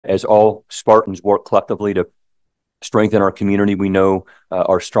As all Spartans work collectively to strengthen our community, we know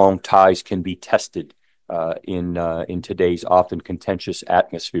our strong ties can be tested in today's often contentious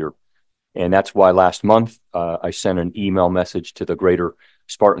atmosphere. And that's why last month I sent an email message to the greater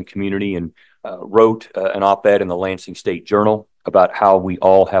Spartan community and wrote an op-ed in the Lansing State Journal about how we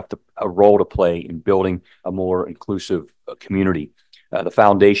all have a role to play in building a more inclusive community. The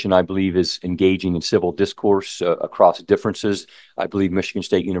foundation, I believe, is engaging in civil discourse across differences. I believe Michigan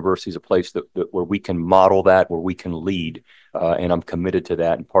State University is a place where we can model that, where we can lead, and I'm committed to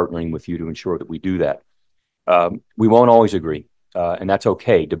that and partnering with you to ensure that we do that. We won't always agree, and that's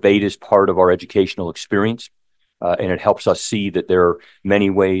okay. Debate is part of our educational experience, and it helps us see that there are many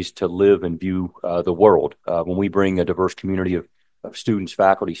ways to live and view the world. When we bring a diverse community of students,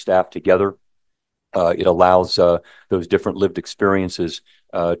 faculty, staff together, it allows those different lived experiences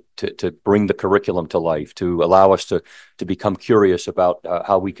to bring the curriculum to life, to allow us to become curious about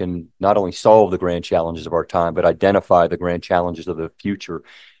how we can not only solve the grand challenges of our time, but identify the grand challenges of the future.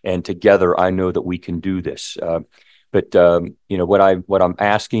 And together, I know that we can do this. But what I'm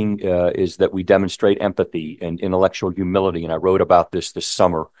asking is that we demonstrate empathy and intellectual humility. And I wrote about this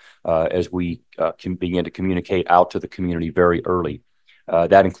summer as we can begin to communicate out to the community very early.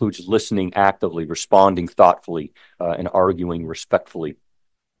 That includes listening actively, responding thoughtfully, and arguing respectfully.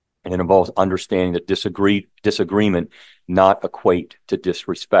 And it involves understanding that disagreement not equate to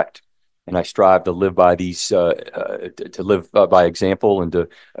disrespect. And I strive to live by these, to live by example, and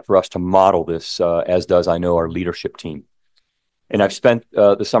for us to model this, as does, I know, our leadership team. And I've spent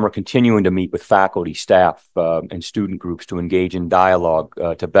the summer continuing to meet with faculty, staff, and student groups to engage in dialogue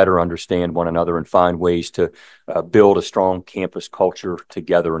to better understand one another and find ways to build a strong campus culture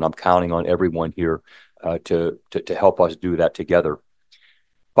together. And I'm counting on everyone here to help us do that together.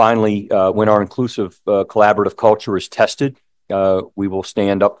 Finally, when our inclusive collaborative culture is tested, we will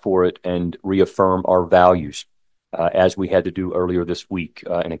stand up for it and reaffirm our values, as we had to do earlier this week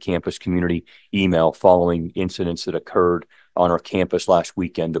in a campus community email following incidents that occurred on our campus last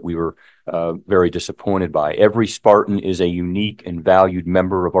weekend that we were very disappointed by. Every Spartan is a unique and valued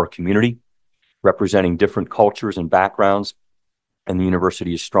member of our community, representing different cultures and backgrounds, and the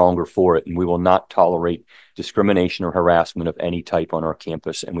university is stronger for it. And we will not tolerate discrimination or harassment of any type on our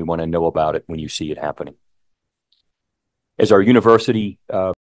campus, and we want to know about it when you see it happening. As our university